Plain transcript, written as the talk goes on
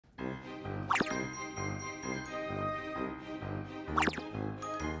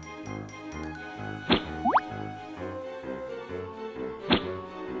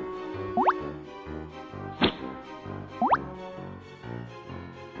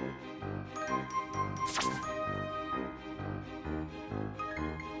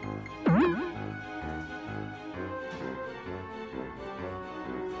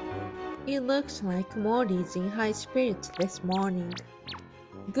It looks like Morty's in high spirits this morning.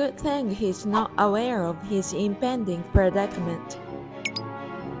 Good thing he's not aware of his impending predicament.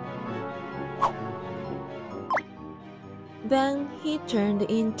 Then he turned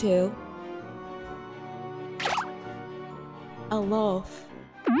into a loaf.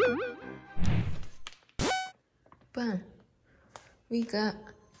 Bun, we got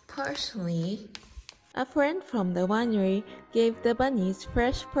parsley. A friend from the winery gave the bunnies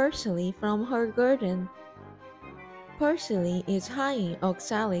fresh parsley from her garden. Parsley is high in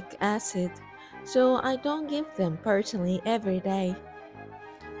oxalic acid, so I don't give them parsley every day.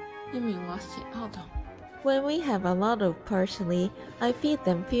 Let me wash it. Hold on. When we have a lot of parsley, I feed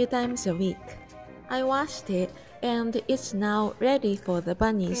them few times a week. I washed it and it's now ready for the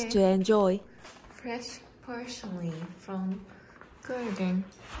bunnies to enjoy. Fresh parsley from garden.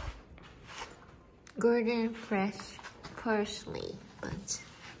 Garden fresh parsley. But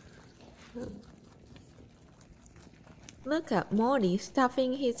look at Morty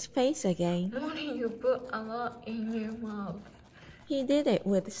stuffing his face again. Morty, you put a lot in your mouth. He did it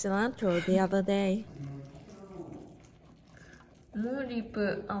with cilantro the other day. Morty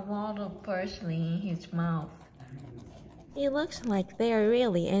put a lot of parsley in his mouth. It looks like they are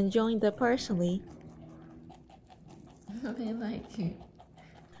really enjoying the parsley. They like it.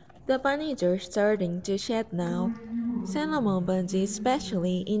 The bunnies are starting to shed now. Cinnamon buns is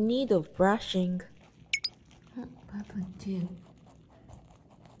especially in need of brushing. Papa too.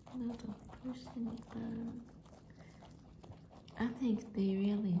 Little parsley bun. I think they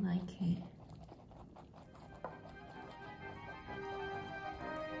really like it.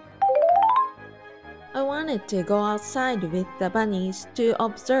 I wanted to go outside with the bunnies to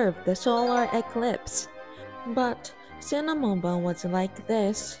observe the solar eclipse, but Cinnamon Bun was like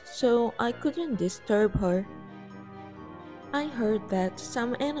this, so I couldn't disturb her. I heard that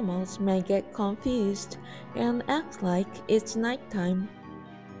some animals may get confused and act like it's nighttime.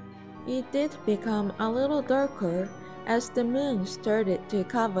 It did become a little darker as the moon started to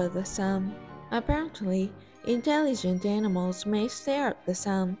cover the sun. Apparently, intelligent animals may stare at the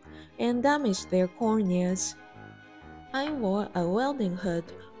sun and damage their corneas. I wore a welding hood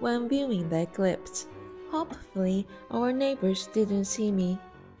when viewing the eclipse. Hopefully, our neighbors didn't see me.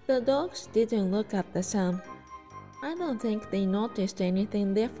 The dogs didn't look at the sun. I don't think they noticed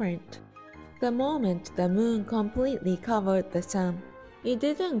anything different. The moment the moon completely covered the sun, it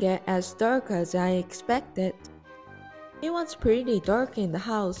didn't get as dark as I expected. It was pretty dark in the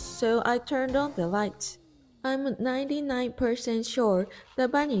house, so I turned on the lights. I'm 99% sure the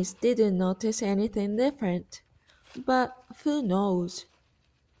bunnies didn't notice anything different. But who knows?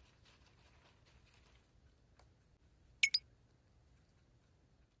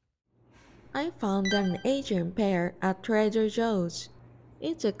 I found an Asian pear at Trader Joe's.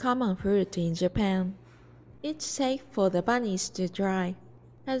 It's a common fruit in Japan. It's safe for the bunnies to try.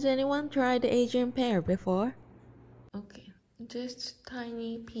 Has anyone tried Asian pear before? Okay, just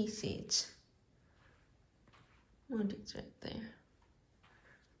tiny pieces. What is right there?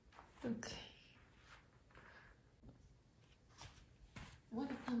 Okay.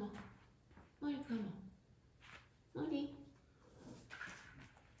 Morty, come on. Morty, come on. Morty.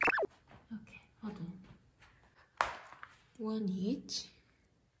 Okay, hold on. One each.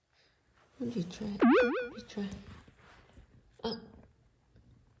 What do you try? You try. Oh.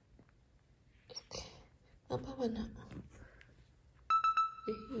 Okay. Papa na.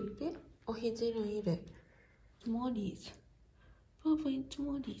 이게? 이제는 이래. Morty's. Papa, it's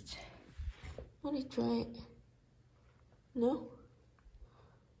Morty's. Morty, try it. No?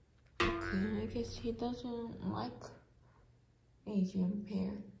 Okay, I guess he doesn't like Asian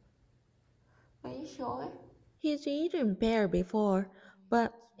pear. Are you sure? He's eaten pear before,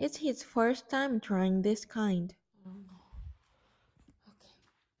 but it's his first time trying this kind. I don't know. Okay,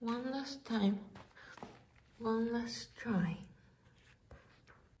 one last time. One last try.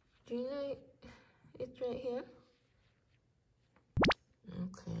 Do you know it's right here?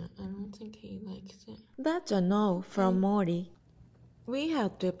 Okay, I don't think he likes it. That's a no from Morty. We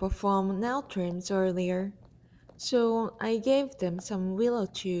had to perform nail trims earlier, so I gave them some willow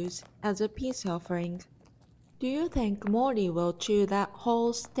chews as a peace offering. Do you think Morty will chew that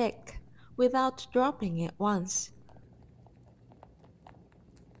whole stick without dropping it once?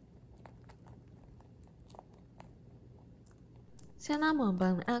 Cinnamon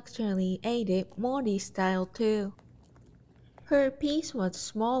Bun actually ate it Morty style too. Her piece was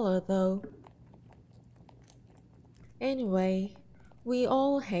smaller though. Anyway, we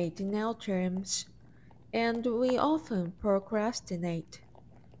all hate nail trims, and we often procrastinate,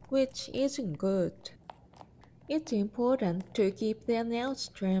 which isn't good. It's important to keep their nails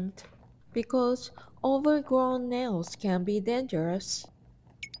trimmed. because overgrown nails can be dangerous.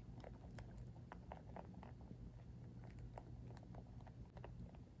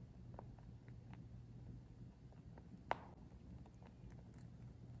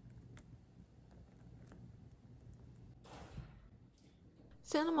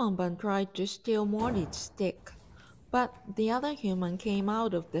 Cinnamon Bun tried to steal Morty's stick, but the other human came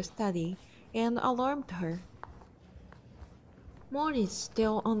out of the study and alarmed her. Morty's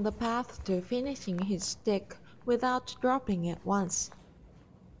still on the path to finishing his stick without dropping it once.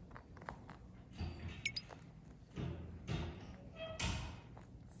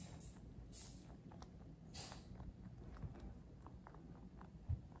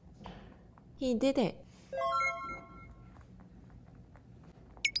 He did it.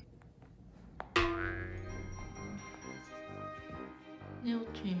 Nail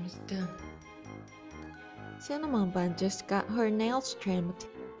trim is done. Cinnamon Bun just got her nails trimmed.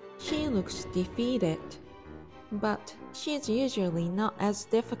 She looks defeated. But she's usually not as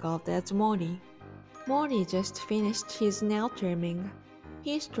difficult as Morty. Morty just finished his nail trimming.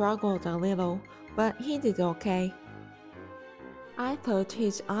 He struggled a little, but he did okay. I thought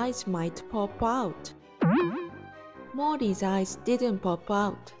his eyes might pop out. Morty's eyes didn't pop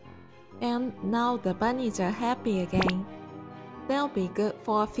out. And now the bunnies are happy again. They'll be good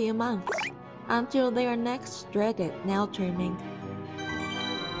for a few months, until their next dreaded nail trimming.